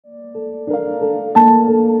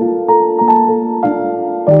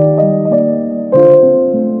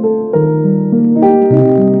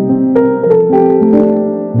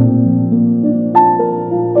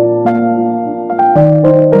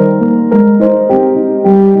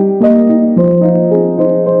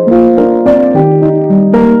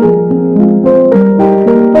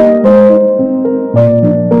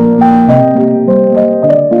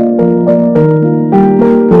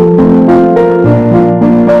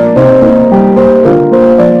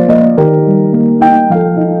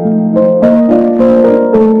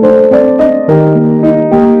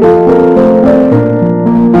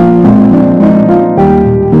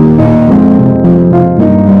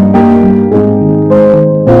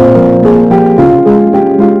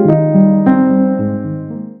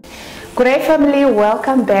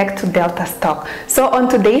Welcome back to Delta Talk. So on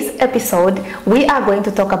today's episode, we are going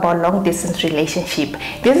to talk about long distance relationship.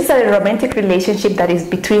 This is a romantic relationship that is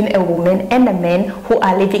between a woman and a man who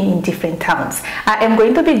are living in different towns. I am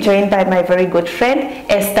going to be joined by my very good friend,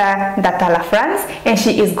 Esther Ndatala Frans, and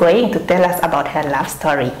she is going to tell us about her love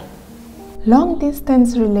story. Long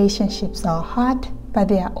distance relationships are hard, but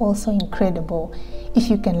they are also incredible. If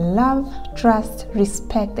you can love, trust,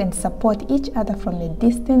 respect, and support each other from a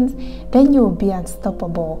distance, then you will be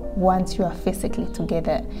unstoppable once you are physically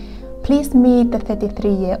together. Please meet the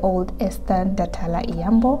 33-year-old Esther Ndatala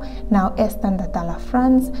Iyambo, now Esther Ndatala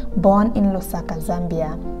Frans, born in Lusaka,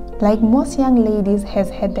 Zambia. Like most young ladies, has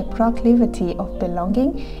had the proclivity of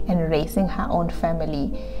belonging and raising her own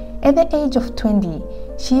family. At the age of 20,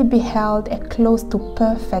 she beheld a close to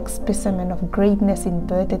perfect specimen of greatness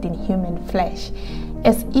embodied in human flesh.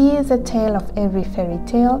 As is a tale of every fairy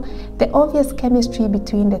tale, the obvious chemistry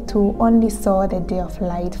between the two only saw the day of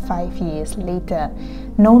light 5 years later.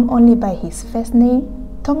 Known only by his first name,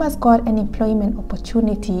 Thomas got an employment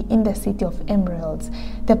opportunity in the city of Emeralds,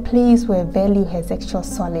 the place where value has actual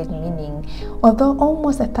solid meaning. Although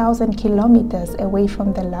almost 1,000 kilometers away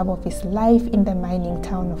from the love of his life in the mining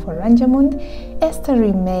town of Oranjemund, Esther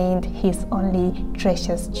remained his only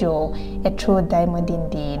precious jewel, a true diamond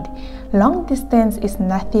indeed. Long distance is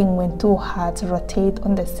nothing when two hearts rotate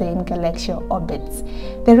on the same galactic orbits.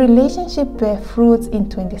 The relationship bore fruits in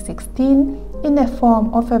 2016 in the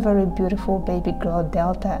form of a very beautiful baby girl,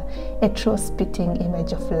 Delta, a true spitting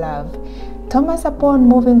image of love. Thomas, upon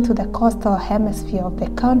moving to the coastal hemisphere of the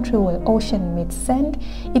country where ocean meets sand,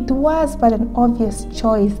 it was but an obvious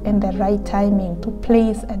choice and the right timing to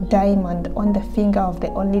place a diamond on the finger of the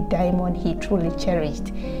only diamond he truly cherished,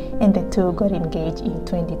 and the two got engaged in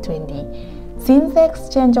 2020. Since the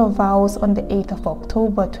exchange of vows on the 8th of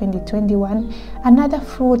October 2021, another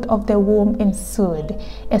fruit of the womb ensued,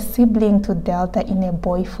 a sibling to Delta in a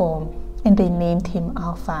boy form, and they named him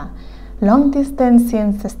Alpha. Long distance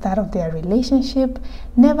since the start of their relationship,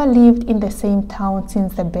 never lived in the same town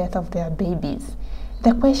since the birth of their babies.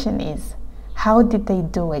 The question is, how did they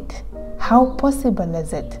do it? How possible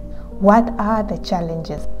is it? What are the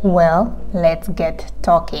challenges? Well, let's get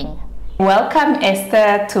talking. Welcome,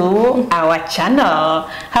 Esther, to our channel.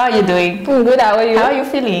 How are you doing? Good, how are you? How are you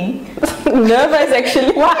feeling? Nervous,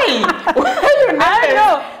 actually. Why? Why are you nervous? I don't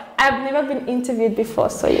know. I've never been interviewed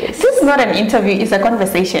before, so yes. This is not an interview, it's a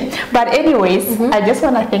conversation. But anyways, I just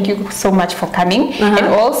want to thank you so much for coming. And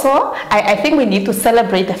also, I think we need to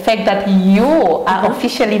celebrate the fact that you are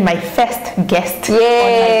officially my first guest on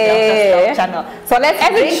my channel. So let's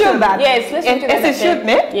drink to that. Yes, let's drink to that. As it should,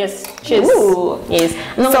 ne? Yes, cheers. Ooh. Yes,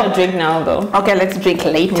 I'm not going to drink now though. Okay, let's drink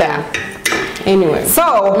later. Yeah. Anyway.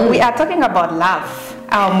 So, we are talking about love,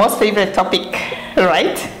 our most favorite topic,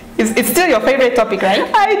 right? It's still your favorite topic, right?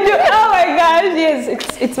 I do. Oh my gosh,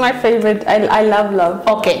 yes. It's my favorite. I love love.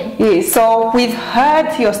 Okay. Yes. So we've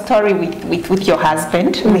heard your story with your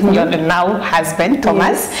husband, with your now husband,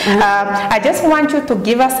 Thomas. Yes. I just want you to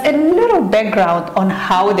give us a little background on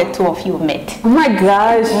how the two of you met. Oh my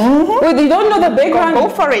gosh. Wait, you don't know the background? Go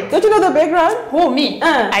for it. Don't you know the background? Who, me?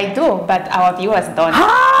 I do, but our viewers don't.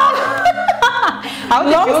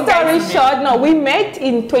 Long story short, no, we met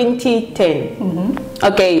in 2010.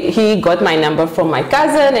 Okay, he got my number from my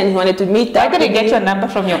cousin and he wanted to meet up. Why did he get your number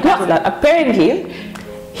from your cousin? No, apparently,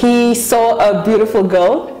 he saw a beautiful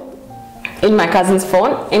girl in my cousin's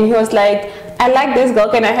phone and he was like, I like this girl,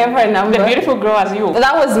 can I have her number? The beautiful girl as you.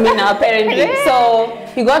 That was me now, apparently. So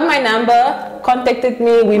he got my number, contacted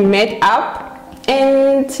me, we met up,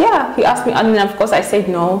 and yeah, he asked me, and of course I said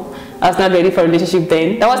no. I was not ready for a relationship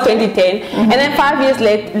then. That was 2010. And then 5 years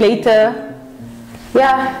later,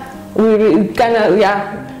 yeah,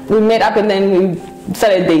 we met up and then we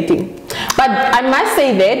started dating. But I must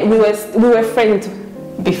say that we were friends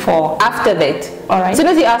before? After that. All right. As soon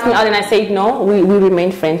as he asked me out and I said no, we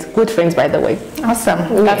remained friends. Good friends, by the way. Awesome.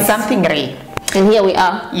 Yes. That's something great. And here we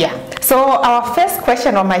are. Yeah. So our first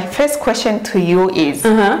question, or my first question to you is,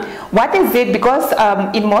 what is it, because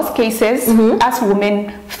in most cases, us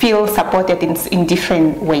women feel supported in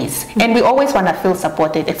different ways. And we always want to feel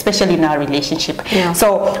supported, especially in our relationship. Yeah.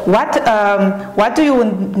 So what do you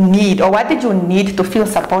need, or what did you need to feel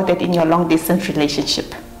supported in your long distance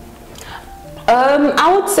relationship?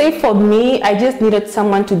 I would say for me, I just needed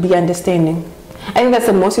someone to be understanding. I think that's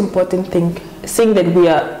the most important thing. Seeing that we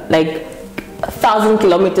are like 1,000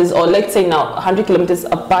 kilometers, or let's say now 100 kilometers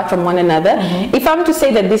apart from one another. If I'm to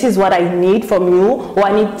say that this is what I need from you, or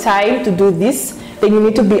I need time to do this, then you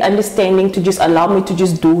need to be understanding to just allow me to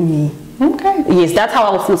just do me. Okay. Yes, that's how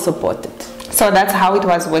I'll feel supported. So that's how it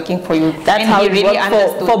was working for you. That's how it really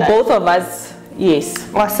worked for both of us.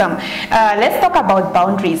 Yes. Awesome. Let's talk about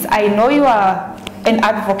boundaries. I know you are an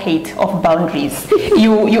advocate of boundaries.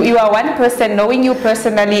 you are one person, knowing you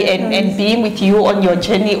personally and being with you on your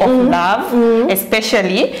journey of love,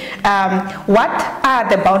 especially. What are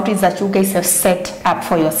the boundaries that you guys have set up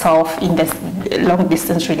for yourself in this long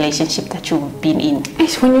distance relationship that you've been in?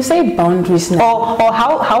 When you say boundaries now, or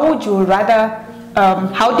how would you rather,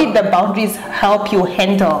 how did the boundaries help you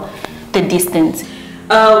handle the distance?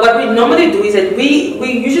 what we normally do is that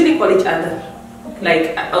we usually call each other,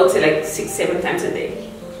 like I would say like 6-7 times a day.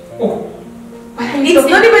 Oh. It's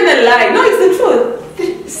not even a lie. No, it's the truth.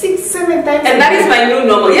 6-7 times. And that is my new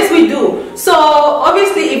normal. Yes, we do. So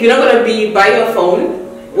obviously, if you're not gonna be by your phone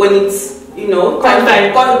when it's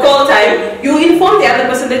call time, you inform the other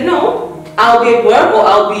person that no, I'll be at work, or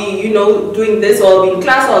I'll be doing this, or I'll be in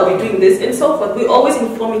class, or I'll be doing this, and so forth. We always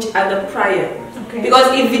inform each other prior. Okay.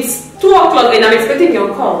 Because if it's 2 o'clock and I'm expecting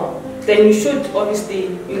your call, then you should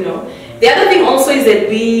obviously The other thing also is that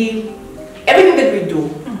everything that we do,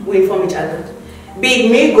 we inform each other. Be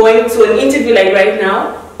it me going to an interview like right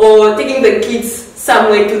now, or taking the kids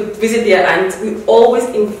somewhere to visit their aunt, we always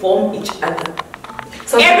inform each other.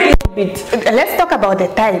 So every little bit. Let's talk about the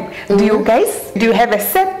time. Do you have a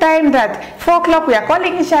set time that 4 o'clock we are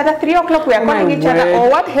calling each other, 3 o'clock we are calling each other, or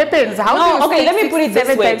what happens? How do you okay, let me put it this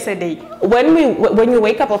 7 way. times a day? When you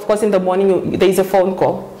wake up, of course, in the morning, there is a phone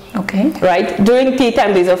call. Okay. Right? During tea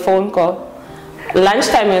time, there's a phone call.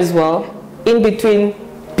 Lunchtime as well. In between,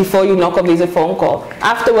 before you knock off, there's a phone call.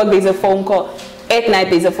 After work, there's a phone call. At night,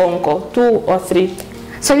 there's a phone call. 2 or 3.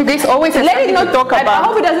 So you guys always have something to talk about. I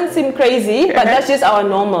hope it doesn't seem crazy, but that's just our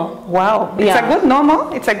normal. Wow. It's a good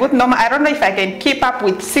normal. It's a good normal. I don't know if I can keep up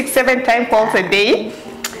with 6-7 time calls a day.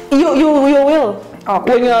 You will.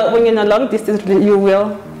 Okay. When you're in a long distance, you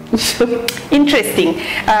will. Interesting.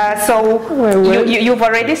 You've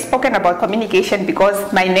already spoken about communication,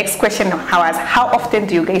 because my next question was how often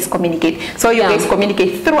do you guys communicate? So you guys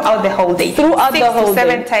communicate throughout the whole day, throughout the whole 6 to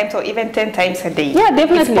 7 times, or even 10 times a day. Yeah,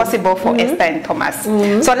 definitely. It's possible for Esther and Thomas.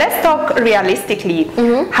 So let's talk realistically.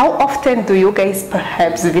 How often do you guys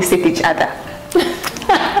perhaps visit each other?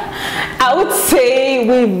 I would say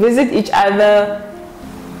we visit each other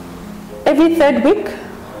every 3rd week.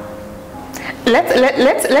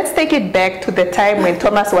 Let's take it back to the time when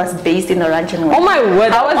Thomas was based in Oranjemund. Oh my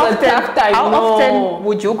word, that was a tough time. How often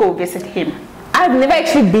would you go visit him? I've never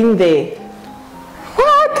actually been there.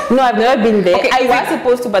 What? No, I've never been there. Okay, I was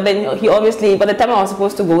supposed to, but then he obviously, by the time I was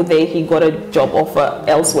supposed to go there, he got a job offer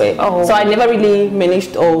elsewhere. Oh. So I never really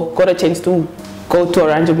managed or got a chance to go to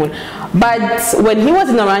Oranjemund. But when he was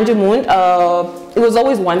in Oranjemund, it was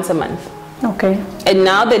always once a month. Okay. And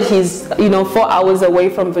now that he's 4 hours away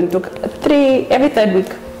from Windhoek, every 3rd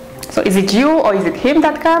week. So is it you or is it him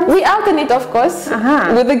that comes? We alternate, of course,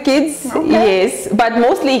 with the kids. Okay. Yes, but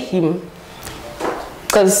mostly him.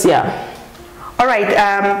 Because all right.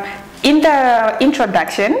 In the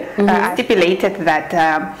introduction, I stipulated that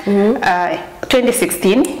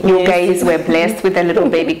 2016 you guys were blessed with a little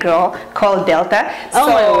baby girl called Delta. Oh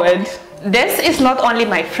my word. This is not only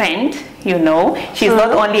my friend, she's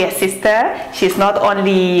not only a sister, she's not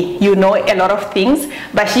only, a lot of things,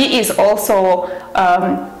 but she is also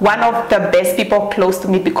one of the best people close to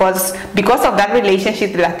me because of that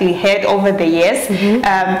relationship that we had over the years.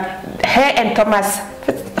 Her and Thomas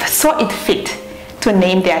saw it fit to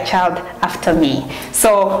name their child after me.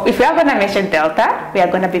 So if we are going to mention Delta, we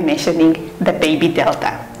are going to be mentioning the baby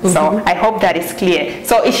Delta. So I hope that is clear.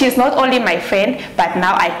 So she's not only my friend, but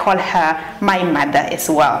now I call her my mother as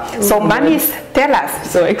well. So mummies, tell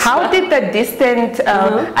us, how did the distance,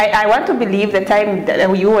 I want to believe the time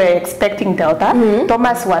that you were expecting Delta,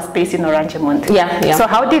 Thomas was based in Oranjemund. Yeah. So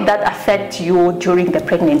how did that affect you during the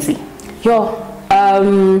pregnancy?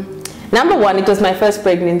 Number one, it was my first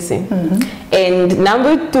pregnancy. And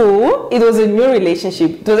number two, it was a new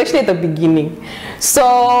relationship. It was actually at the beginning.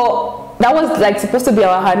 So that was like supposed to be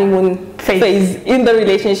our honeymoon phase in the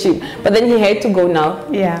relationship. But then he had to go now.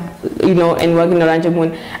 Yeah. You know, and work in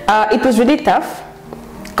Oranjemund. It was really tough.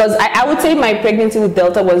 Because I would say my pregnancy with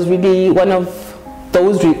Delta was really one of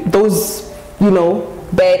those you know,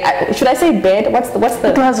 bad. Should I say bad? What's the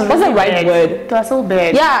right word? It was so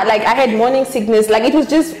bad. Yeah, like I had morning sickness. Like it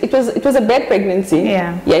was a bad pregnancy.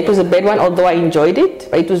 Yeah, it was a bad one. Although I enjoyed it,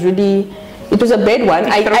 but it was a bad one.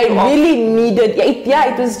 I really needed.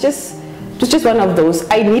 It was just one of those.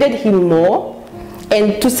 I needed him more,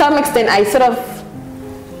 and to some extent, I sort of,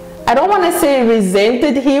 I don't want to say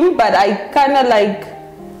resented him, but I kind of like,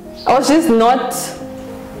 I was just not.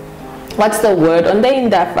 What's the word? On the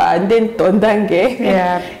Indafa and then Tondange.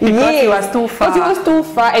 Yeah, because he was too far. Because he was too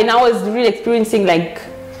far, and I was really experiencing like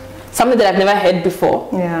something that I've never had before.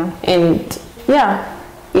 Yeah. And yeah,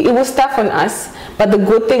 it was tough on us. But the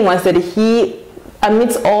good thing was that he,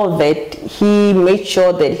 amidst all that, he made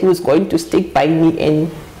sure that he was going to stick by me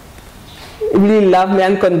and really love me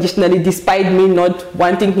unconditionally, despite me not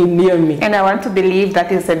wanting him near me. And I want to believe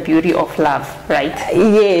that is the beauty of love, right?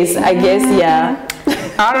 Yes, I guess, yeah.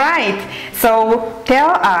 All right, so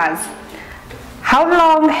tell us, how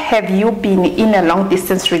long have you been in a long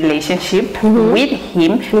distance relationship with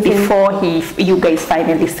him before you guys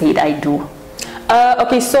finally said I do?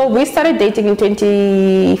 Okay, so we started dating in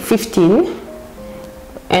 2015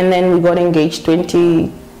 and then we got engaged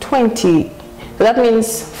 2020. So that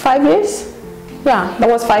means 5 years? Yeah, that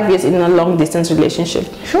was 5 years in a long distance relationship.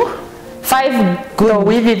 Sure. 5 good. No,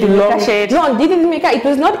 we didn't make it. No, didn't make it. It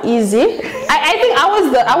was not easy. I think I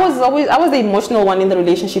was the emotional one in the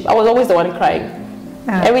relationship. I was always the one crying.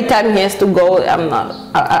 Every time he has to go,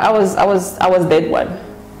 I was that one.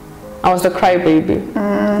 I was the crybaby.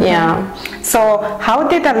 Yeah. So how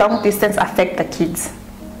did the long distance affect the kids?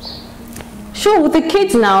 Sure, with the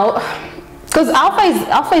kids now, because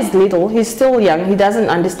Alpha is little, he's still young, he doesn't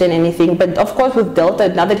understand anything. But of course with Delta,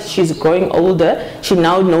 now that she's growing older, she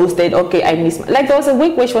now knows that, okay, I miss like there was a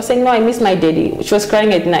week where she was saying, no, I miss my daddy. She was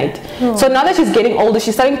crying at night. So now that she's getting older,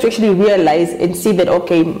 she's starting to actually realize and see that,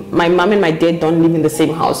 okay, my mom and my dad don't live in the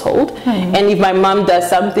same household. And if my mom does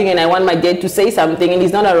something and I want my dad to say something and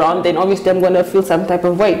he's not around, then obviously I'm going to feel some type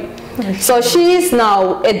of way. So she is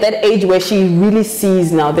now at that age where she really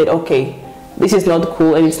sees now that, okay, this is not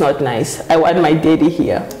cool and it's not nice. I want my daddy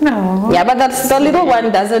here. No. Yeah, but that's the little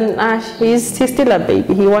one doesn't. He's still a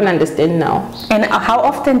baby. He won't understand now. And how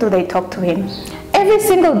often do they talk to him? Every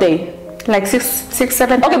single day. Like six,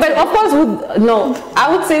 7 times? Okay, but of course,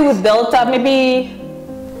 I would say with Delta, maybe,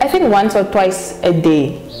 I think once or twice a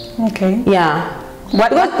day. Okay. Yeah.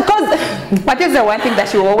 Because what is the one thing that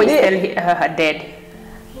she always tell her dad?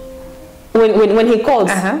 When he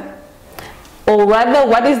calls? Or rather,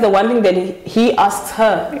 what is the one thing that he asks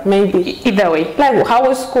her, maybe? Either way. Like, how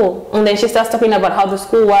was school? And then she starts talking about how the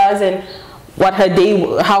school was and what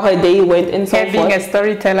how her day went and so forth. Being a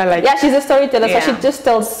storyteller, like... Yeah, she's a storyteller, so she just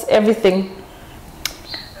tells everything.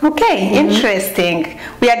 Okay, interesting.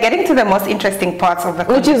 We are getting to the most interesting parts of the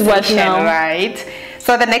conversation. Which is what now? Right?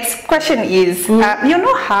 So the next question is, you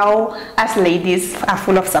know how us ladies are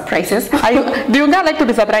full of surprises? Do you not like to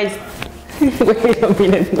be surprised? Wait a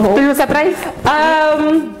minute, no. Do you surprise?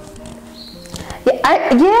 I'm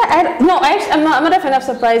not a fan of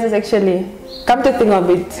surprises actually. Come to think of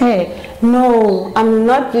it. Hey. No, I'm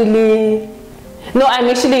not really. No, I'm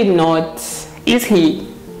actually not. Is he?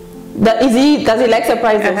 Does he like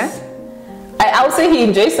surprises? I would say he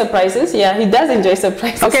enjoys surprises. Yeah, he does enjoy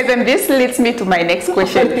surprises. Okay, then this leads me to my next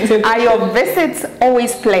question. Are your visits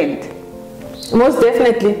always planned? Most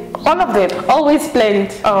definitely. All of them. Always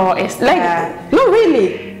planned. Oh, Esther. Like, no,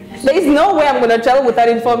 really. There is no way I'm going to travel without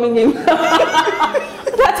informing him.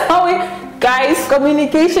 That's how guys,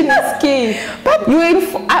 communication is key. But we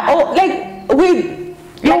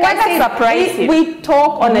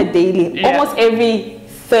talk on a daily, almost every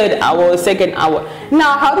third hour, second hour.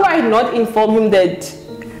 Now, how do I not inform him that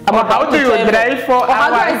I'm about to drive 4 hours? Or how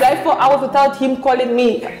do I drive 4 hours without him calling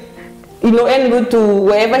me? You know, en route to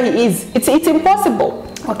wherever he is. It's impossible.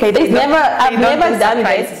 Okay, I've never done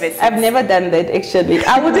that. I've never done that actually.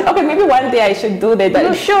 I would. Okay, maybe one day I should do that.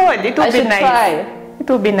 You should. It would be nice. Try. It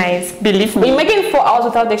would be nice. Believe me. Imagine 4 hours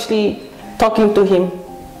without actually talking to him.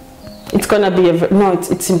 It's gonna be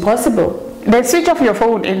it's impossible. Then switch off your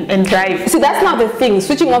phone and drive. See, that's not the thing.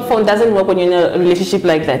 Switching off phone doesn't work when you're in a relationship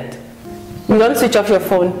like that. You don't switch off your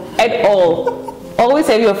phone at all. Always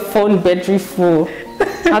have your phone battery full.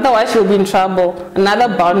 Otherwise you'll be in trouble. Another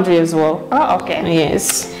boundary as well. Oh, okay.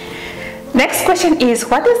 Yes. Next question is,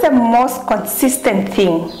 what is the most consistent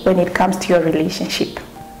thing when it comes to your relationship?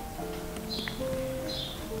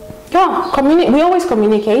 Yeah, we always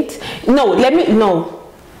communicate. No.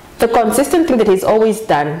 The consistent thing that he's always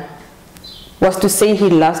done was to say he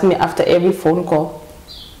loves me after every phone call.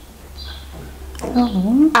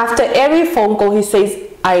 After every phone call, he says,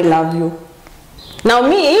 I love you. Now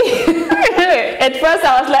me, at first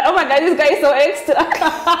I was like, oh my God, this guy is so extra.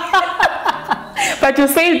 But you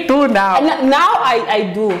say do now. Now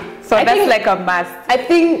I do. So that's like a must. I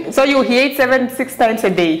think. So you hear it 6 times a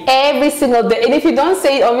day? Every single day. And if you don't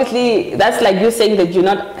say it, obviously, that's like you saying that you're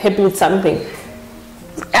not happy with something.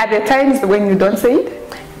 Are there times when you don't say it?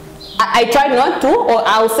 I try not to, or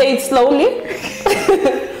I'll say it slowly.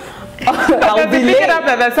 I'll pick it up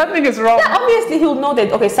that something is wrong. Yeah, obviously he'll know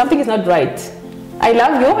that, okay, something is not right. I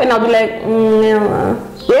love you, and I'll be like,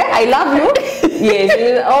 yeah, I love you.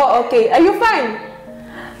 Yes. Oh, okay. Are you fine?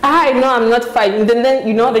 I know I'm not fine. Then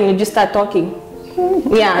you just start talking.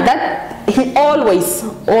 Yeah, that he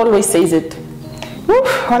always says it.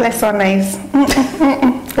 Oh, that's so nice.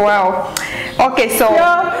 Wow. Okay, so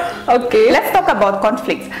let's talk about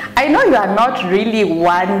conflicts. I know you are not really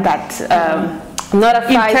one that not a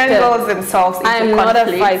fighter. Entangles themselves into I'm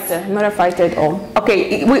conflicts. not a fighter at all.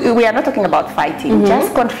 Okay, we are not talking about fighting,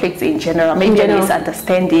 just conflicts in general, maybe a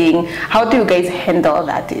misunderstanding. How do you guys handle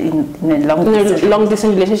that in a long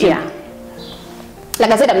distance relationship? Yeah.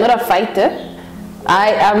 Like I said, I'm not a fighter.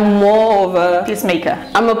 I am more of a peacemaker.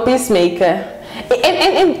 I'm a peacemaker.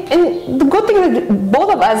 And the good thing is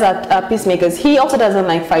both of us are peacemakers. He also doesn't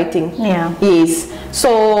like fighting. Yeah. Yes.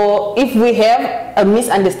 So if we have a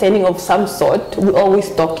misunderstanding of some sort, we always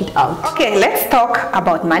talk it out. Okay, let's talk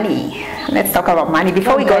about money. Let's talk about money.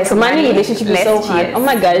 Before we go to money, relationship is so hard. Oh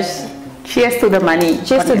my gosh. Cheers to the money.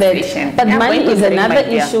 Cheers to that. But money is another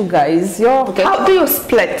issue, guys. Okay. How do you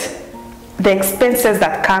split the expenses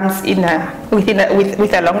that comes in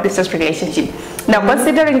with a long distance relationship? Now,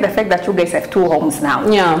 considering the fact that you guys have 2 homes now.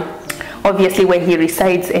 Yeah. Obviously, where he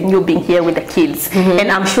resides and you being here with the kids,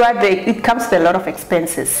 and I'm sure it comes with a lot of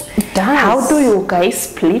expenses. It does. How do you guys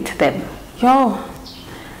split them?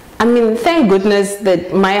 I mean, thank goodness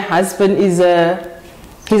that my husband is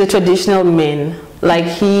he's a traditional man. Like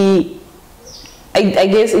I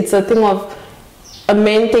guess it's a thing of a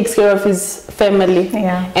man takes care of his family,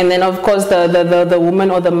 and then of course the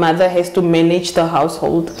woman or the mother has to manage the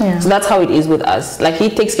household. So that's how it is with us. Like he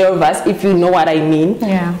takes care of us, if you know what I mean.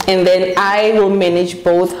 And then I will manage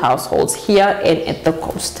both households here and at the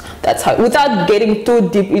coast. That's how, without getting too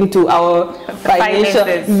deep into our financial.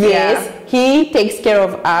 Yes, he takes care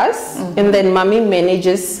of us, and then mommy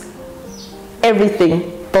manages everything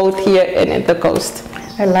both here and at the coast.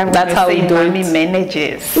 I love that's how we do it.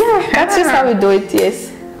 Manages. Yeah, that's just how we do it.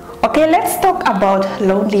 Yes. Okay, let's talk about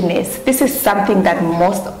loneliness. This is something that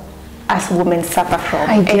most us women suffer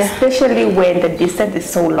from, especially when the distance is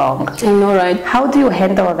so long. I know, right? How do you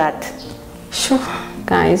handle that? Sure,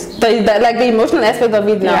 guys. Like the emotional aspect of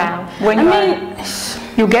it now. Yeah. When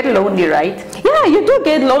you get lonely, right? Yeah, you do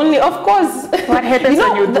get lonely, of course. What happens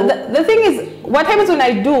when you do? The thing is, what happens when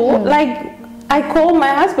I do, like, I call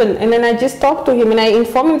my husband and then I just talk to him and I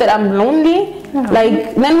inform him that I'm lonely.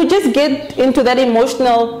 Like, then we just get into that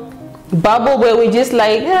emotional bubble where we just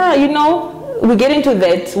like, we get into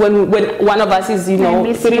that when one of us is,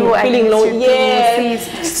 feeling lonely.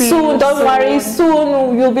 Yes, soon, don't worry,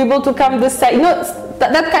 soon you'll be able to come this side.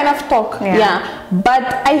 That kind of talk. Yeah. But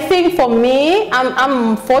I think for me,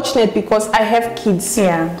 I'm fortunate because I have kids.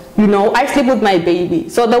 I sleep with my baby,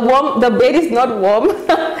 so the bed is not warm.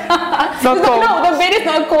 No, the bed is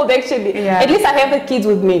not cold actually. At least I have the kids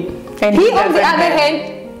with me. And he on the other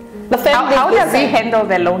hand, the family. How does he handle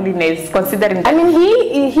the loneliness, considering that? I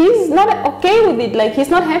mean, he's not okay with it. Like, he's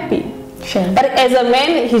not happy. Sure. But as a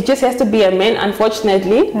man, he just has to be a man,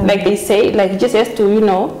 unfortunately. Like they say, like he just has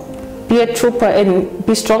to, be a trooper and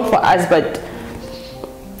be strong for us. But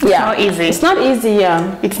it's not easy. It's not easy,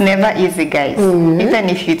 It's never easy, guys. Even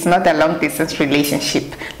if it's not a long distance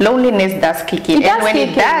relationship, loneliness does kick in. And when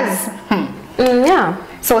it does,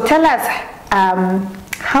 So tell us,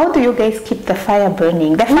 how do you guys keep the fire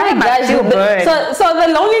burning? The fire must still burn. So the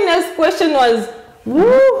loneliness question was,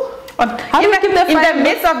 how do you keep the fire? In the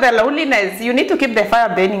midst of the loneliness, you need to keep the fire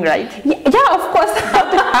burning, right? Yeah, of course.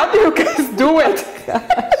 How do you guys do it?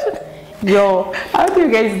 How do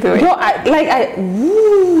you guys do it?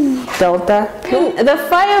 Delta. The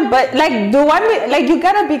fire, but you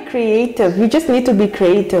gotta be creative. You just need to be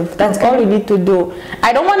creative. That's all you need to do.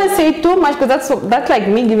 I don't want to say too much because that's like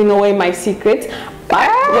me giving away my secrets. But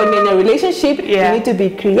when you're in a relationship, you need to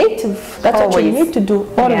be creative. That's what you need to do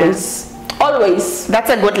always. Always. That's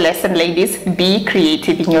a good lesson, ladies. Be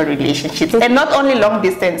creative in your relationships, and not only long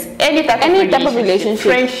distance, any type of relationship,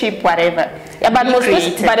 friendship, whatever. Yeah,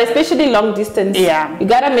 but especially long distance. Yeah, you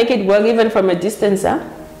gotta make it work even from a distance, huh?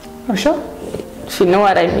 Oh, sure. If you know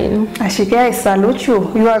what I mean. Ashike, I salute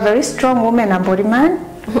you. You are a very strong woman, Ambodi man.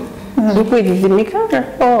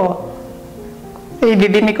 Oh.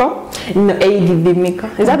 Edidimiko? No,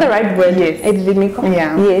 Edidimiko. Is that the right word? Yes. Edidimiko?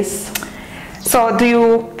 Yeah. Yes. So do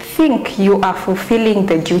you think you are fulfilling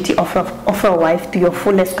the duty of a wife to your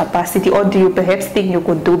fullest capacity, or do you perhaps think you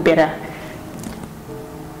could do better?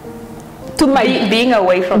 To my being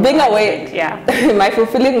away from husband, yeah. My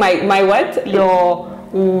fulfilling my what? Your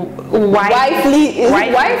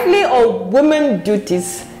wifely or woman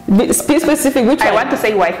duties? Be specific. Which I want to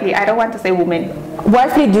say wifely. I don't want to say woman.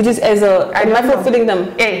 Wifely duties as a. Am I fulfilling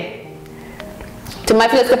them? To my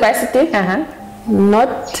fullest capacity?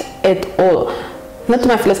 Not at all. Not to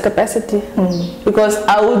my fullest capacity. Because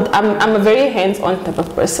I'm a very hands-on type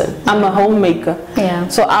of person. I'm a homemaker. Yeah.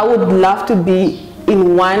 So I would love to be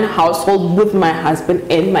in one household with my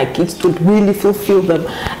husband and my kids to really fulfill them.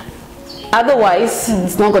 Otherwise,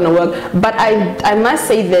 it's not going to work. But I must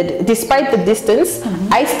say that despite the distance,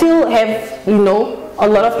 I still have, you know, a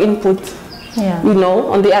lot of input, you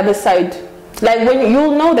know, on the other side. Like when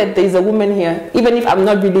you'll know that there's a woman here, even if I'm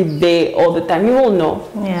not really there all the time, you will know.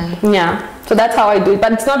 Yeah. So that's how I do it.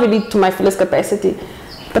 But it's not really to my fullest capacity.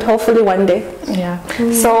 But hopefully one day. Yeah.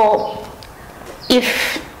 So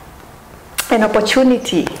if an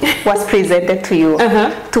opportunity was presented to you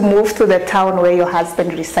to move to the town where your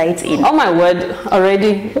husband resides in. Oh my word,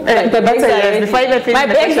 already. My bags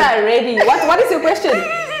are ready. What is your question?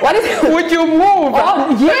 What is would you move?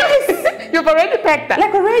 Oh yes. You've already packed that.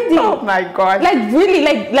 Like already. Oh my god. Like really,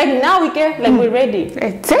 like now we can, like we're ready.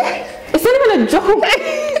 It's not even a joke.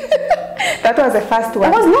 That was the first one.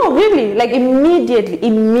 It was no really. Like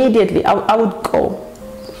immediately I would go.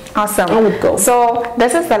 Awesome. I would go. So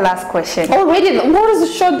this is the last question. Already? What was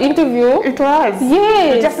a short interview? It was.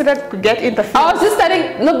 Yes. We just didn't get in the field. I was just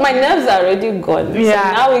starting. Look, my nerves are already gone.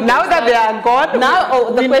 Yeah. So now that they are gone. Now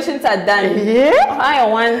the questions are done. Yeah. I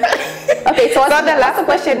want. Okay. So the last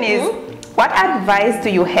question is, what advice do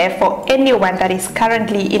you have for anyone that is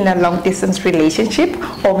currently in a long distance relationship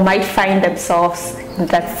or might find themselves in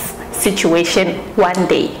that situation one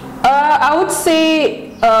day? I would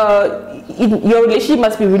say your relationship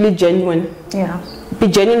must be really genuine. Yeah. Be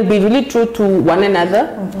genuine, be really true to one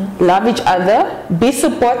another, love each other, be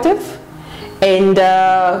supportive, and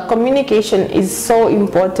communication is so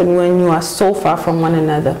important when you are so far from one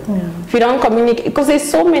another. If you don't communicate, because there's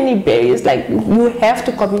so many barriers, like you have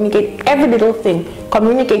to communicate every little thing.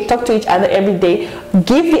 Communicate, talk to each other every day.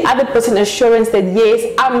 Give the other person assurance that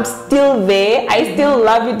yes, I'm still there, I still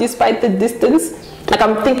love you despite the distance. Like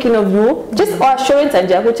I'm thinking of you. Just assurance and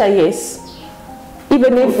yes.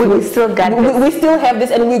 Even if we still we still have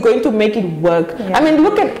this and we're going to make it work. I mean,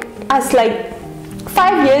 look at us, like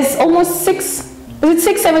 5 years, almost 6, is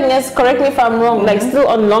it 6-7 years, correct me if I'm wrong, like still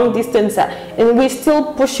on long distance, and we're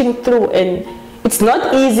still pushing through, and it's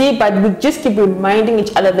not easy, but we just keep reminding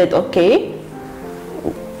each other that okay,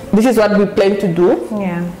 this is what we plan to do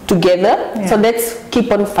together, so let's keep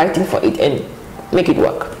on fighting for it and make it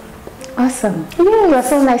work. Awesome. Yeah, it was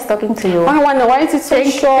so nice talking to you. I wonder, why is it so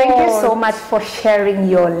short? Thank you so much for sharing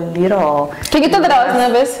your little... Can you tell that I was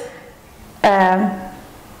nervous?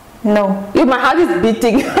 No. My heart is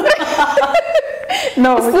beating.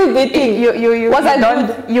 No, it's still beating.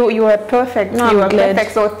 You were perfect. No, you were glad.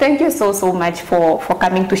 perfect. So thank you so much for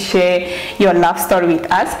coming to share your love story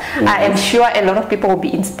with us. I am sure a lot of people will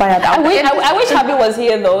be inspired. I wish Habi was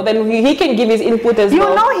here though. Then he can give his input as well.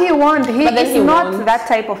 You know he won't. He is not that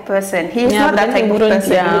type of person. He is not that type of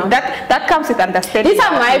person. That comes with understanding. These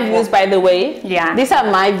are my views, by the way. Yeah. These are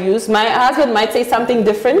my views. My husband might say something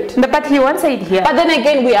different. But he won't say it here. But then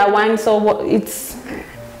again, we are one, so it's...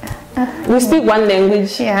 we speak one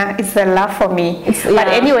language. Yeah, it's a love for me. But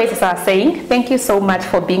anyways, as I was saying, thank you so much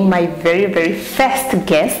for being my very first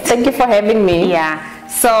guest. Thank you for having me. Yeah.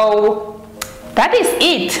 So that is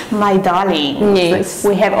it, my darling. Yes.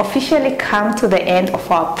 We have officially come to the end of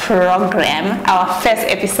our program, our first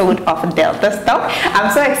episode of Delta Stock. I'm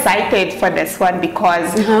so excited for this one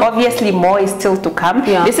because obviously more is still to come.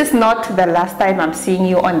 Yeah. This is not the last time I'm seeing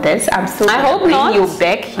you on this. I'm still going to bring you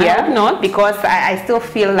back here. I hope not. Because I still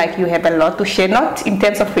feel like you have a lot to share, not in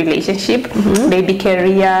terms of relationship, maybe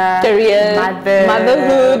career,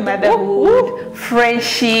 motherhood,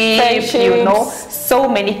 friendship, you know, so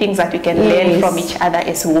many things that we can learn from each other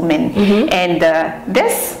as women. And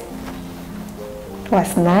this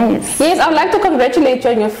was nice. Yes, I would like to congratulate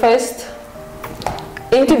you on your first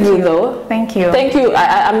interview though. Thank you. Thank you.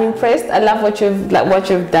 I'm impressed. I love what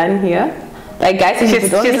you've done here. Like guys,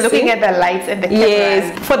 she's looking at the lights and the cameras.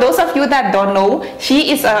 Yes. For those of you that don't know,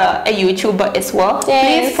 she is a YouTuber as well. Yes.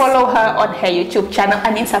 Please follow her on her YouTube channel.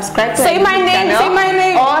 I mean, subscribe to her YouTube channel. Say my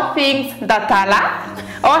name. All things Ndatala.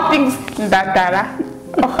 All things Ndatala.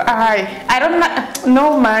 Oh, I don't know.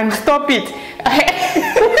 No, man, stop it.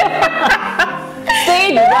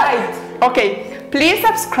 Say it right. Okay, please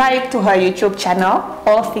subscribe to her YouTube channel.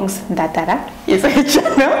 All things Ndatala is her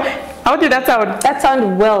channel. How did that sound? That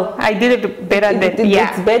sounded well. I did it better than yeah.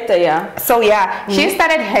 It's better, yeah. So yeah, she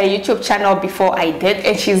started her YouTube channel before I did,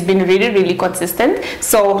 and she's been really consistent.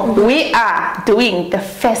 So we are doing the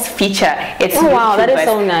first feature. It's wow, that is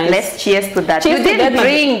so nice. Let's cheers to that. Cheers you didn't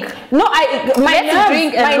drink. No, let's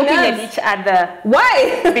drink and looking at each other.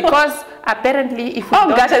 Why? Because apparently, if we oh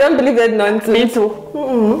gosh, I don't believe that nonsense. Me too.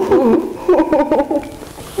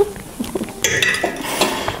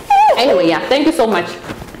 Anyway, yeah, thank you so much.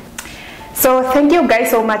 So thank you guys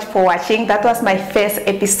so much for watching. That was my first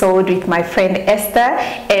episode with my friend Esther,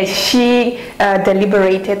 as she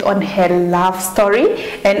deliberated on her love story,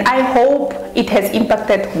 and I hope it has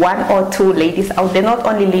impacted one or two ladies out there, not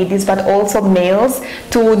only ladies but also males,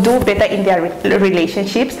 to do better in their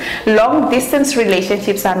relationships. Long distance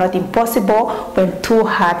relationships are not impossible when two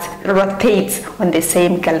hearts rotate on the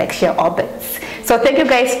same galactic orbits. So thank you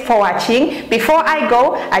guys for watching. Before I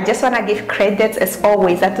go, I just want to give credits as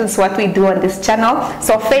always. That is what we do on this channel.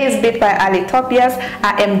 So face bit by Alitopias.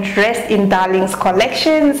 I am dressed in Darling's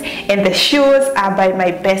collections, and the shoes are by my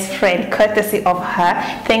best friend, courtesy of her.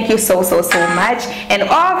 Thank you so much. And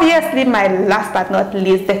obviously, my last but not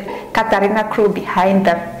least, the Katarina crew behind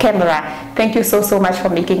the camera. Thank you so much for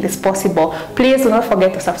making this possible. Please do not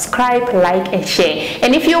forget to subscribe, like, and share.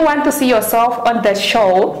 And if you want to see yourself on the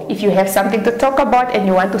show, if you have something to talk about and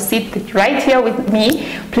you want to sit right here with me,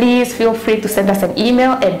 please feel free to send us an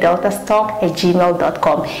email at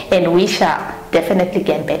deltastalk@gmail.com, and we shall definitely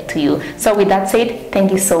get back to you. So with that said,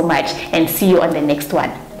 thank you so much, and see you on the next one.